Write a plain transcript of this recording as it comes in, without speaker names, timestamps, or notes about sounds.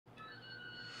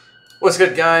What's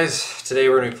good, guys? Today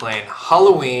we're going to be playing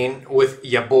Halloween with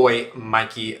ya boy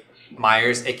Mikey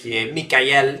Myers, aka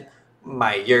Mikael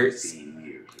Myers.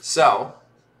 So,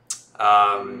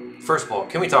 first of all,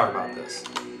 can we talk about this?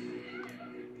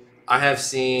 I have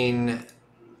seen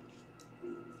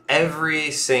every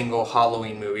single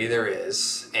Halloween movie there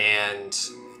is, and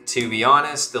to be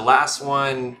honest, the last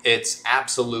one, it's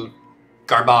absolute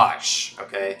garbage,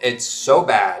 okay? It's so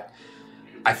bad.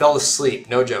 I fell asleep,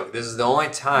 no joke. This is the only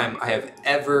time I have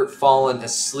ever fallen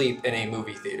asleep in a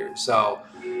movie theater. So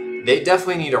they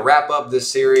definitely need to wrap up this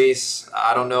series.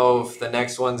 I don't know if the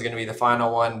next one's going to be the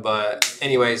final one, but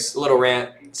anyways, a little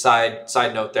rant,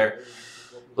 side note there.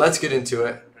 Let's get into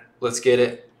it. Let's get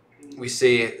it. We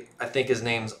see, I think his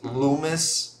name's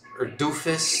Loomis, or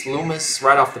Doofus, Loomis,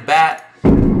 right off the bat.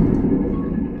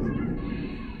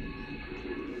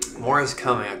 More is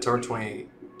coming. October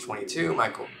 2022.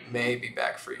 Michael may be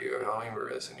back for you. Halloween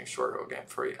is a new short road game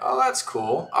for you. Oh, that's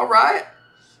cool. All right.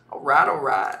 All right, all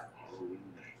right.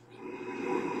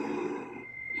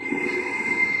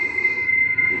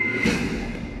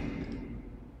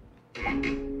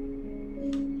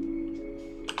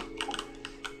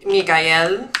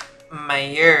 Mikael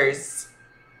Myers.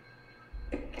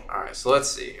 All right, so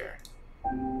let's see here.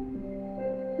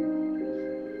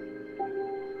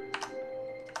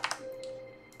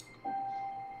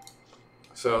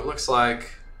 So it looks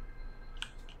like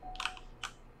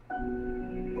I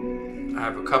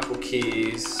have a couple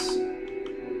keys.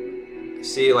 I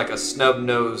see like a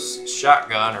snub-nosed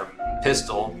shotgun or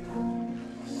pistol.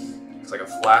 Looks like a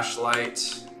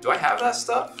flashlight. Do I have that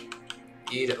stuff?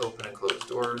 E to open and close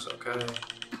doors, okay.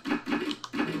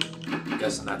 I'm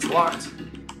guessing that's locked.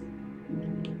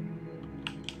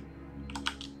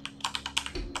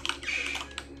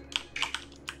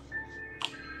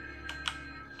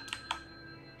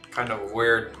 Kind of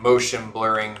weird motion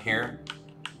blurring here.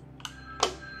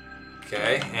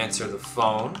 Okay, answer the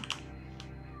phone.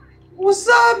 What's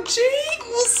up, G?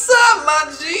 What's up,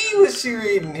 my G? What you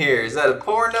reading here? Is that a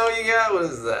porno you got? What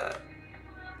is that?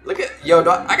 Look at, yo,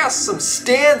 I got some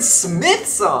Stan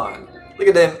Smiths on. Look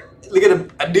at them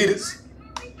Adidas.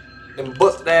 Them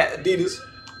bust that Adidas.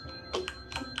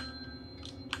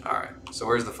 Alright, so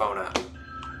where's the phone at?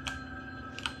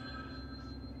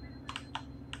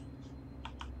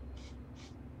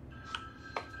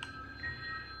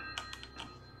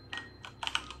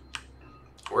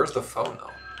 Where's the phone,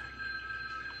 though?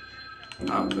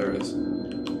 Oh, there it is.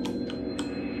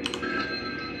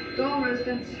 Go on,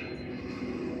 residents.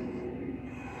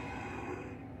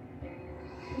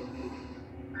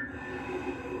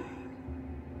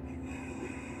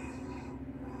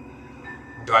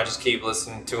 Do I just keep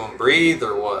listening to him breathe,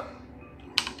 or what?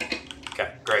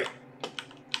 Okay, great.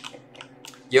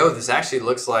 Yo, this actually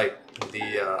looks like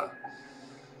the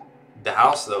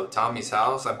house, though. Tommy's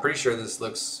house. I'm pretty sure this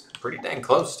looks pretty dang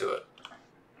close to it.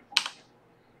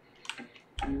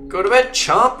 Go to bed,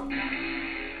 chump!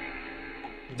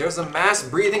 There's a mass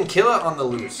breathing killer on the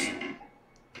loose.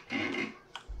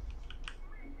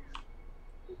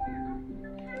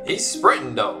 He's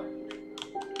sprinting, though.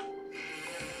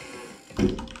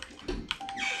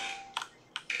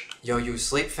 Yo, you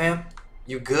asleep, fam?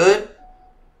 You good?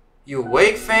 You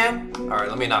awake, fam? Alright,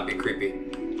 let me not be creepy.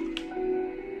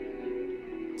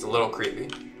 It's a little creepy.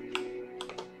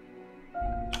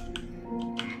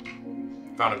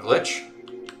 Found a glitch.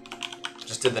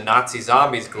 Just did the Nazi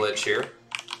zombies glitch here.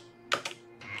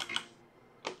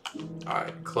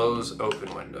 Alright, close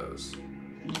open windows.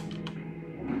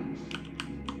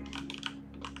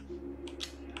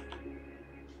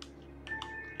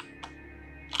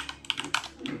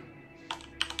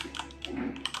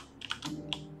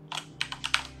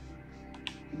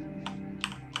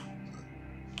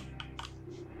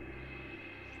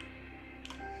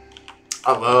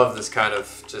 I love this kind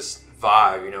of just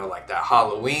vibe, you know, like that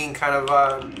Halloween kind of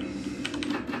vibe.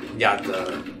 You got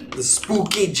the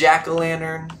spooky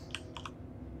jack-o'-lantern.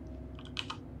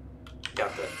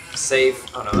 Got the safe.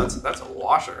 Oh no, that's a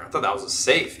washer. I thought that was a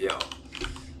safe, yo.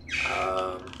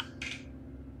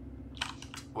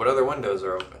 What other windows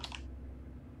are open?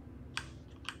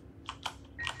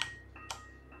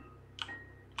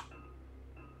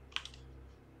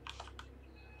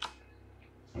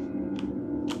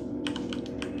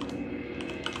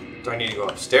 Do I need to go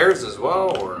upstairs as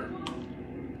well, or?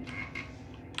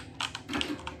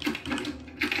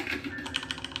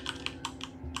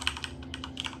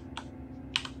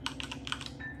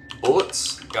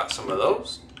 Bullets, got some of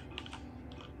those.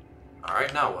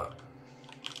 Alright, now what?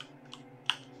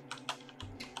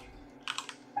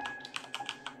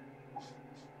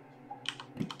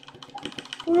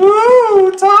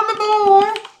 Woo, Tommy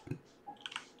boy!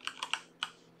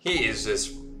 He is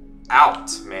just out,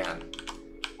 man.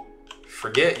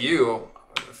 Forget you.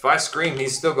 If I scream,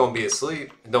 he's still gonna be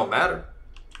asleep. It don't matter.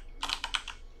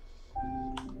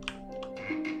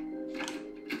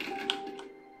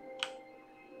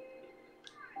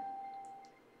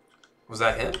 Was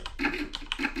that him?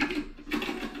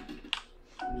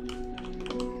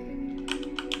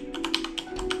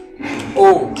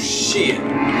 Oh, shit.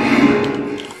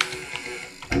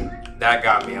 That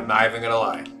got me. I'm not even gonna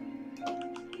lie.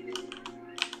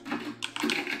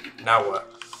 Now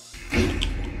what?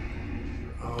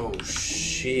 Oh,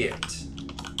 shit.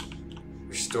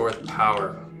 Restore the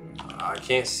power. I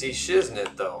can't see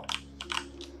Shiznit, though.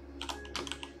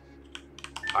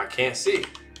 I can't see.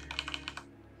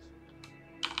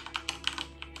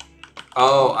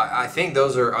 Oh, I think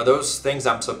those are those things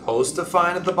I'm supposed to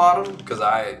find at the bottom? Because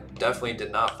I definitely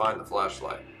did not find the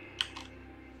flashlight.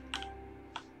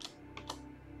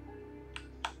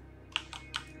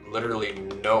 Literally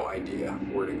no idea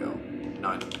where to go.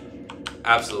 None.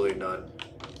 Absolutely none.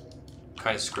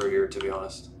 Kind of screw here, to be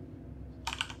honest.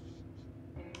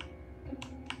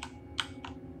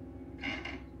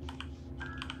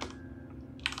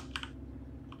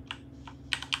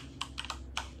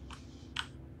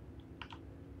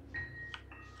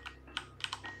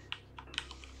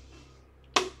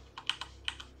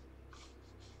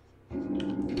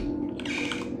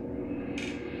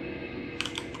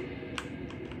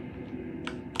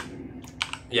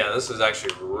 Yeah, this is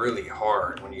actually really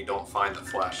hard when you don't find the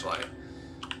flashlight.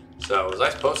 So, was I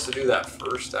supposed to do that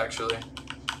first, actually?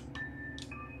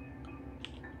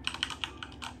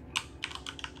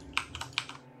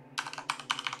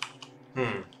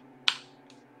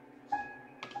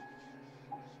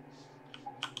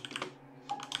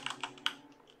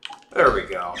 There we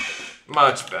go.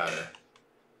 Much better.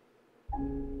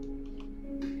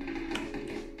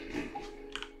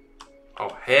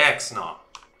 Oh, heck no.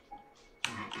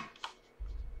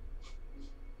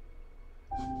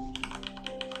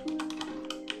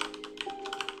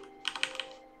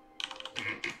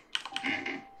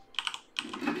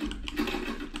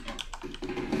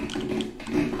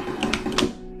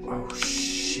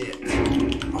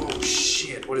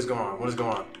 What is going on? What is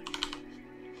going on?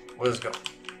 What is going on?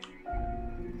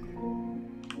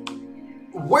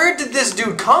 Where did this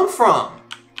dude come from?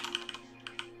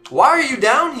 Why are you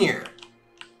down here?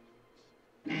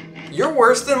 You're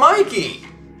worse than Mikey.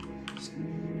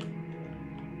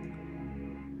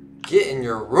 Get in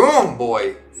your room,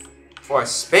 boy, before I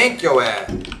spank your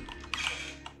ass.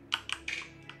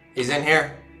 He's in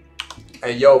here.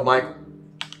 Hey, yo, Mike.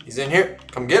 He's in here.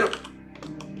 Come get him.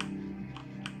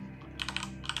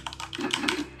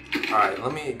 Alright,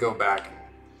 let me go back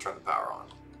and turn the power on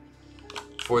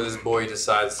before this boy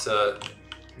decides to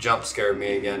jump scare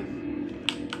me again.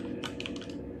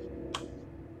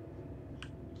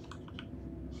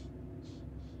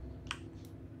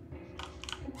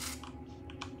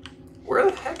 Where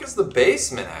the heck is the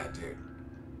basement at, dude?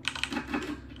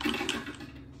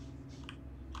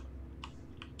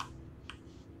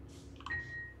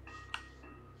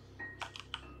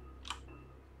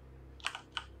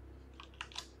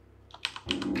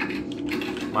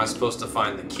 Am I supposed to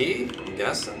find the key? I'm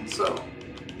guessing so.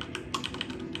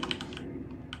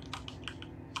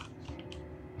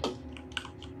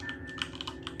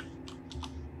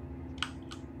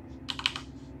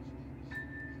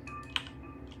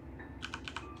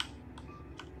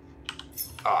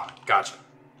 Ah, gotcha.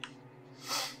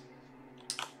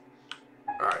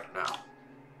 Alright, now.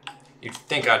 You'd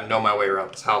think I'd know my way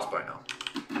around this house by now.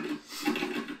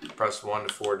 Press 1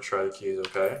 to 4 to try the keys,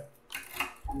 okay?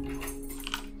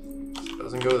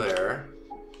 Doesn't go there.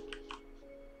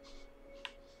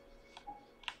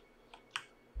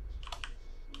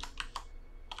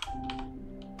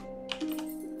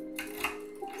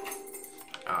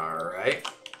 All right.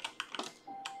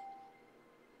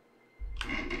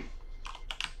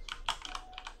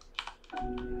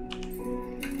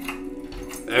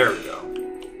 There we go.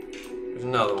 There's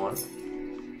another one.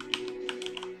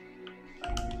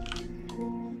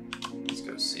 Let's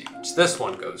go see which this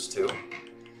one goes to.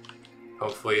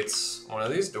 Hopefully it's one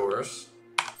of these doors.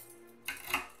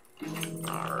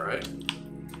 Alright.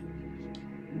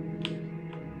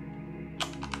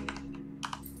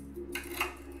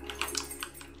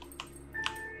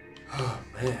 Oh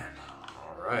man.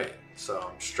 Alright.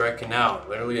 So I'm striking out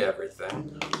literally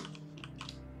everything.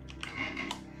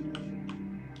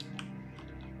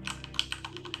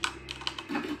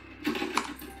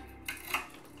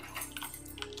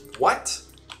 What?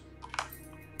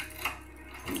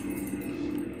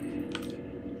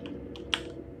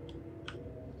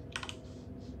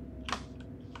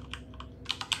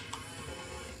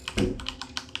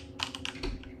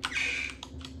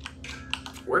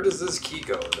 Where does this key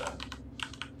go then?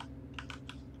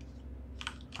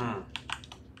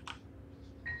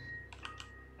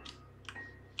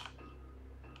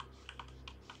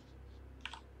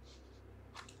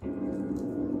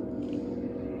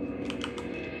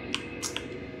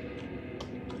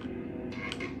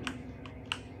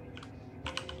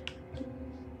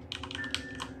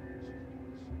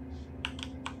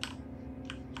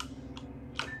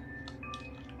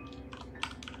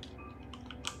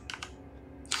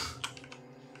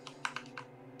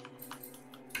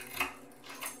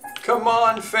 Come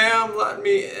on, fam, let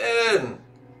me in.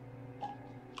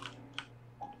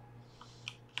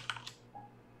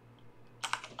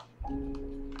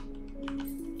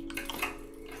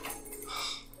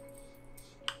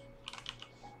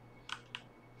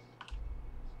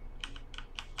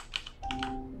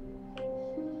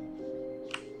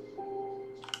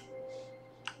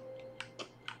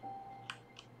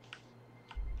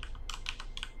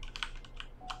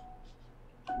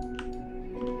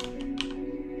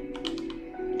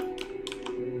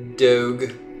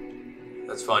 Dogue.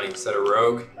 That's funny. Instead of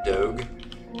rogue, dogue.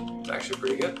 It's actually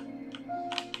pretty good.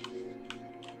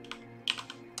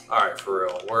 Alright, for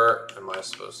real. Where am I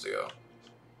supposed to go?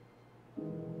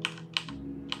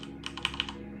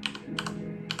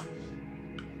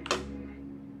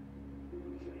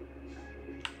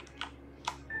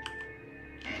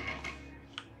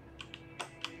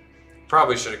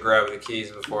 Probably should have grabbed the keys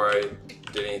before I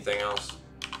did anything else.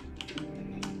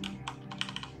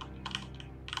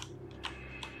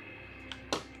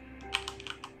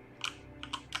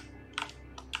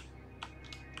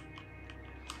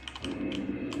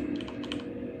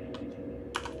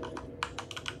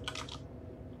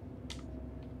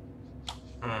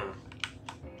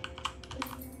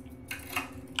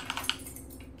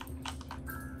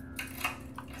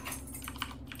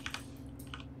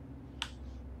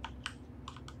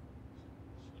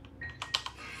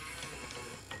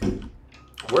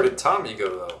 Where did Tommy go,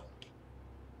 though?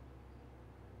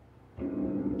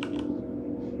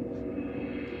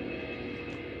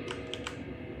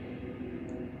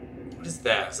 What is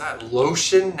that? Is that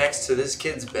lotion next to this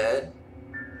kid's bed?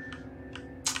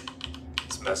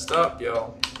 It's messed up,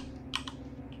 yo.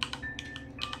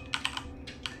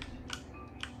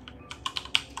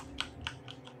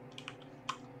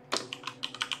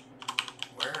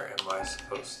 Where am I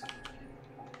supposed to?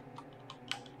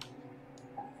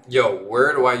 Yo,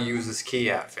 where do I use this key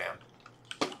at, fam?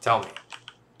 Tell me.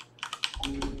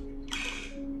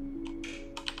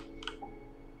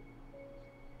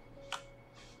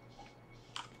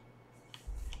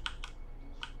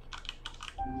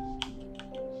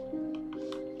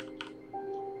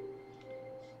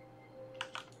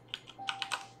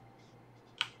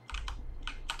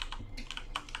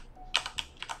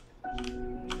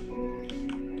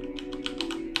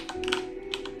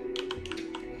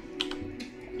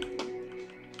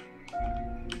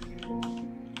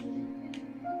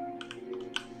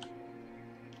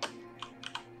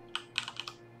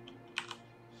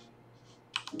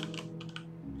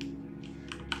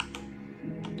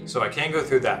 So I can't go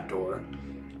through that door.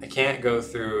 I can't go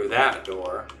through that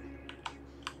door.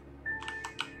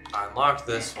 I unlocked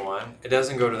this one. It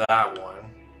doesn't go to that one.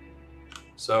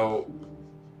 So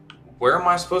where am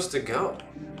I supposed to go?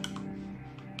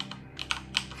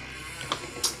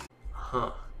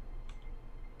 Huh.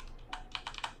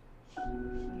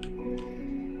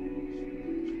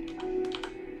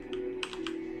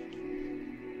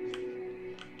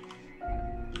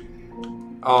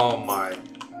 Oh my.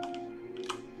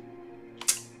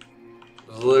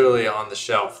 Literally on the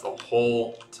shelf the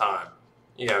whole time.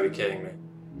 You gotta be kidding me.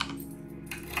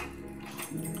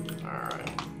 Alright.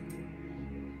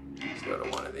 Let's go to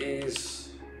one of these.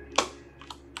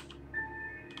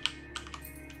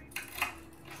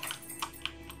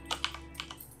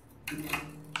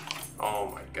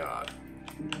 Oh my god.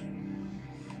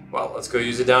 Well, let's go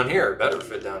use it down here. It better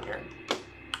fit down here.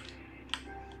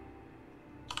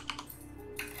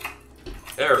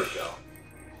 There we go.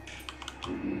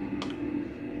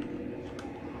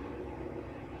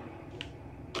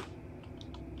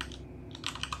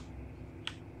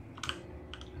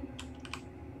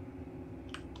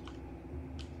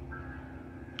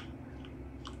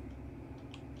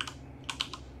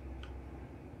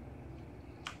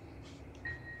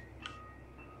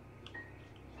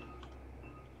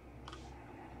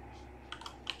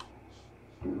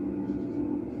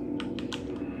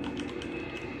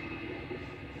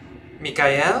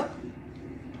 Mikael?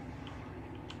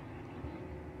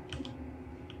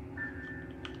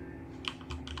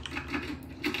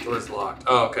 Door's locked.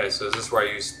 Oh, okay, so is this where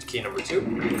I used key number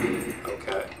 2?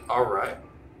 Okay, alright.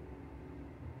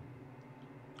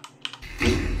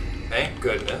 Thank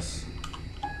goodness.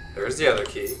 There's the other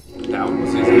key. That one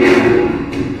was easy.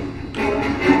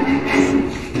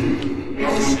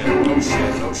 Oh shit, oh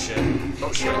shit, oh shit,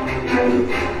 oh shit.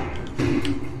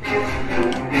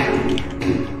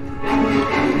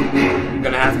 I'm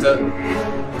gonna have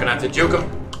to juke him.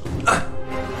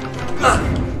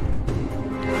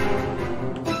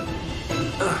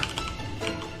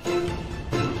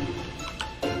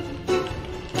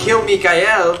 Kill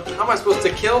Mikael? How am I supposed to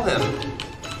kill him?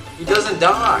 He doesn't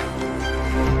die.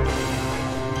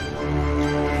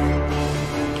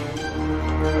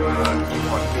 Keep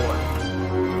on.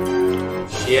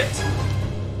 Shit.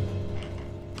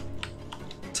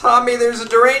 Tommy, there's a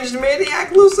deranged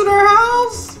maniac loose in our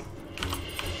house!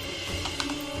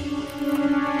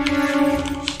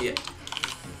 Shit.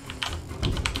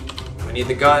 I need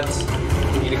the guns.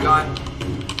 I need a gun.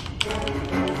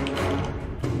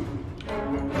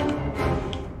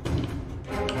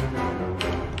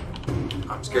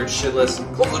 I'm scared shitless.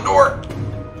 Close the door!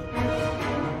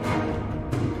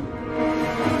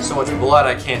 So much blood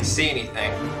I can't see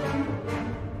anything.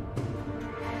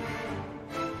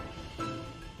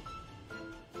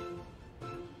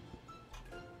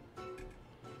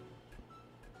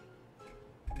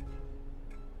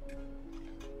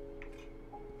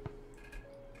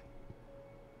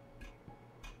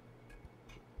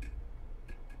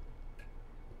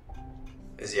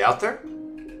 Is he out there?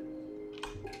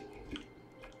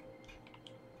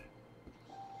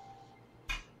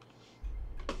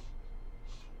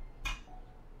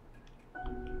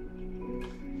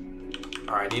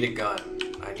 Alright, I need a gun.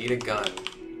 I need a gun.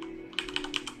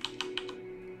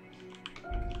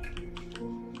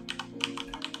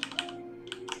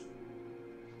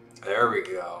 There we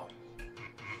go.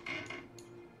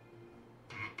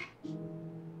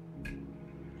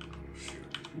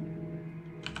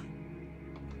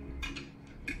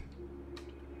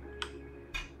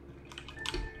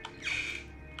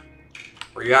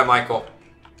 Where you at, Michael?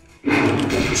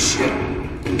 Oh, shit.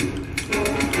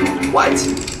 What?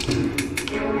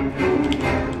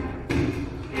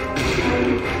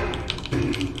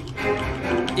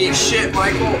 Eat shit,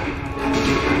 Michael.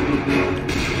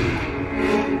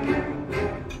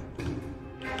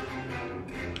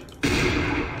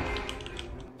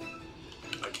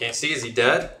 I can't see. Is he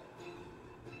dead?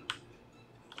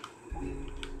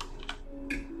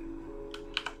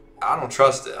 I don't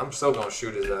trust it. I'm still gonna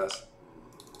shoot his ass.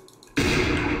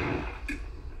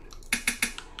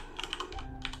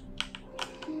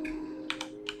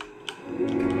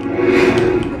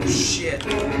 Oh shit.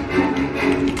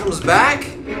 He comes back?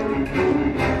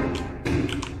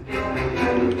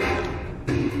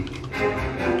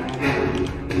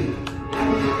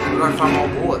 Where do I find more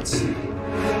bullets?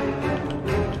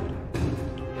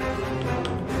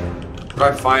 Where do I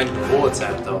find bullets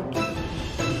at though?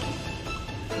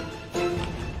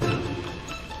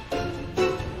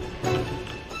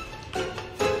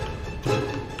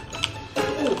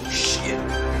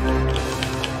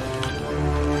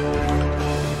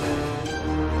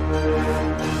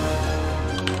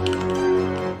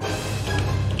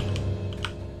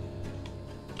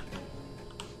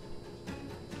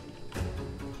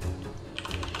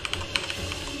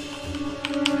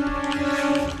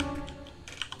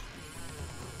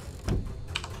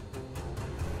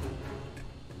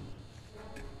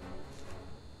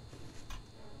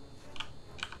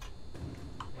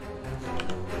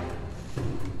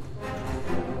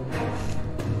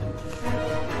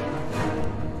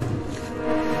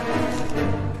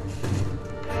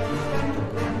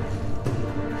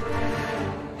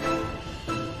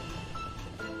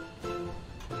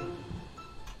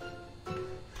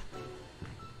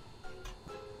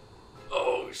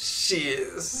 She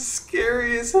is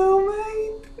scary as hell,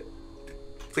 man.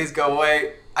 Please go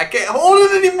away. I can't hold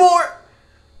it anymore.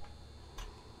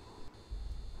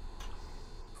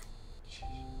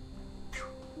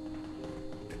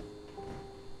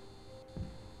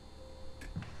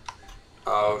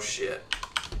 Oh shit.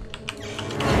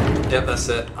 Yep, that's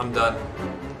it. I'm done.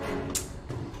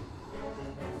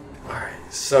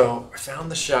 Alright, so I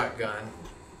found the shotgun.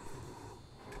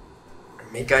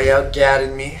 Mikael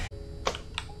gadded me.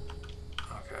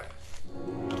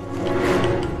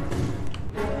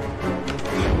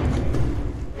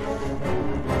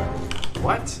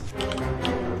 What?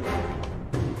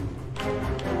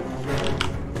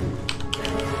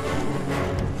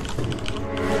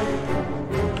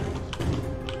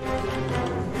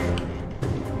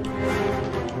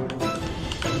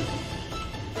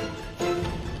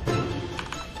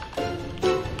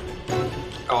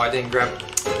 Oh, I didn't grab...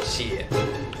 Shit. I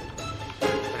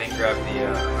didn't grab the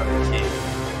other key.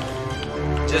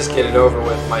 Just get it over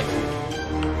with, Mikey.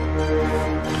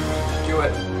 Do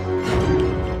it.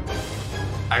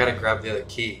 I gotta grab the other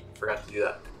key. Forgot to do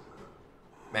that.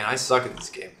 Man, I suck at this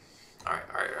game. Alright,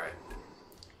 alright, alright.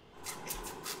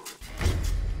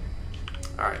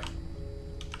 Alright.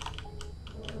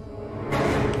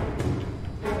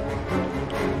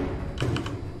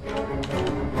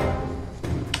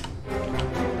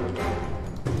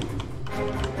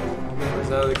 Where's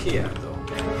that other key at, though?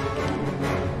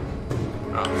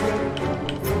 Oh.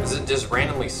 Does it just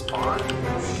randomly spawn?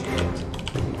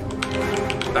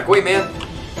 Shit. Back away, man!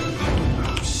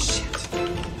 Oh, shit.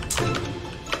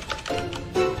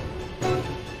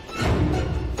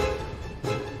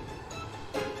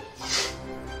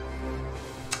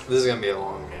 This is gonna be a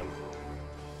long game.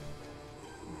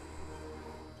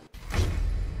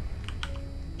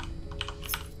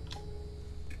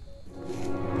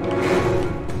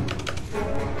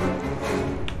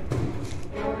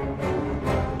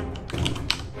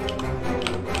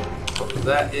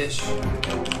 That ish.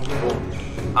 Oh,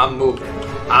 I'm moving.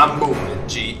 I'm moving,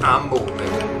 G. I'm moving.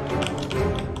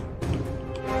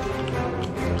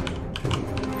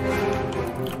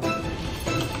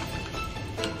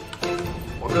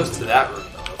 What goes to that room,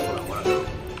 though? That's what I want to know.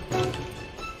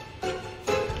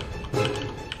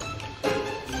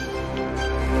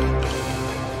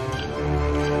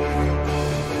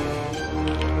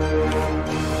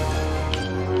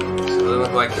 So it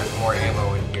looks like there's more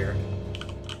ammo in here.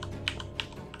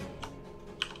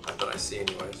 I see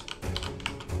anyways.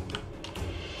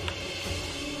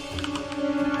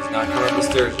 He's not coming up the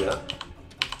stairs yet,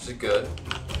 which is good.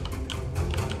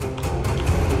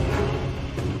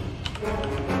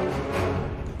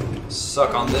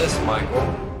 Suck on this,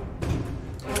 Michael.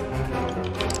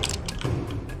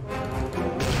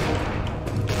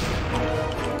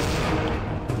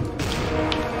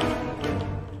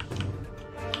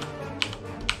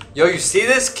 Yo, you see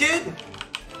this kid?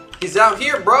 He's out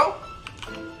here, bro.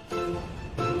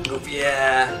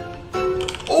 Yeah.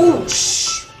 Oh,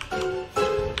 shh.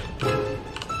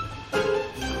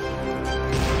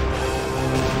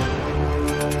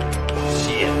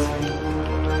 Shit.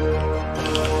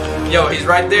 Yo, he's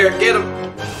right there. Get him.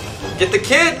 Get the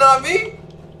kid, not me.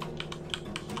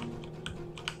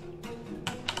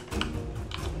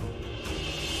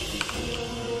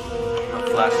 I'm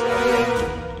flashing.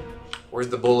 Where's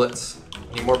the bullets?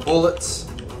 Need more bullets.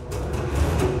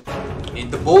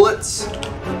 Need the bullets.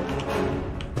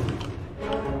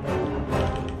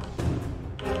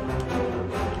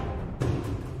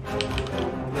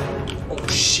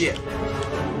 Shit.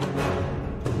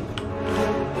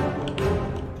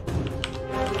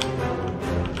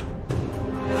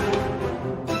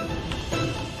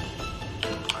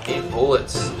 I need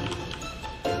bullets.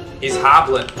 He's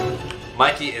hobbling.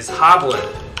 Mikey is hobbling. Is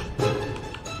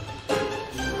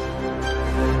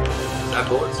that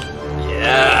bullets?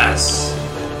 Yes.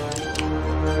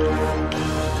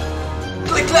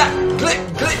 Click, clack, click,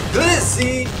 click,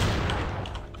 glissy.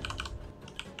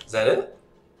 Is that it?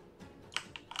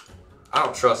 I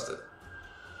don't trust it.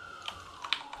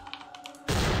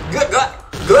 Good, good,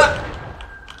 good.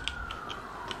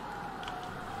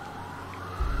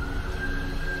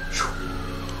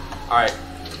 All right.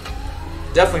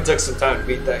 Definitely took some time to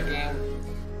beat that game.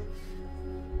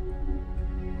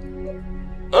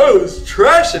 I was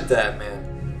trash at that, man.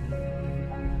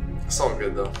 It's all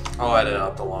good though. I'll edit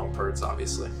out the long parts,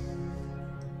 obviously.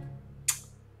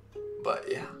 But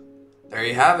yeah, there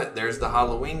you have it. There's the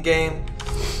Halloween game.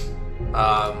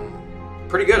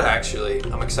 Pretty good actually.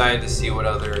 I'm excited to see what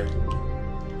other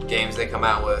games they come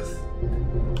out with.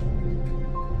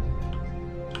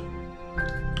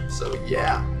 So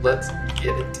yeah, let's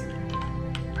get it.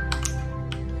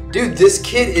 Dude, this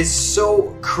kid is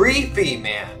so creepy,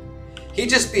 man. He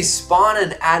just be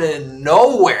spawning out of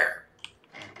nowhere.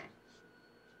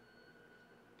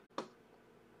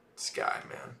 This guy,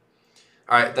 man.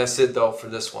 Alright, that's it though for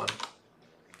this one.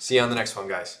 See you on the next one,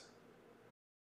 guys.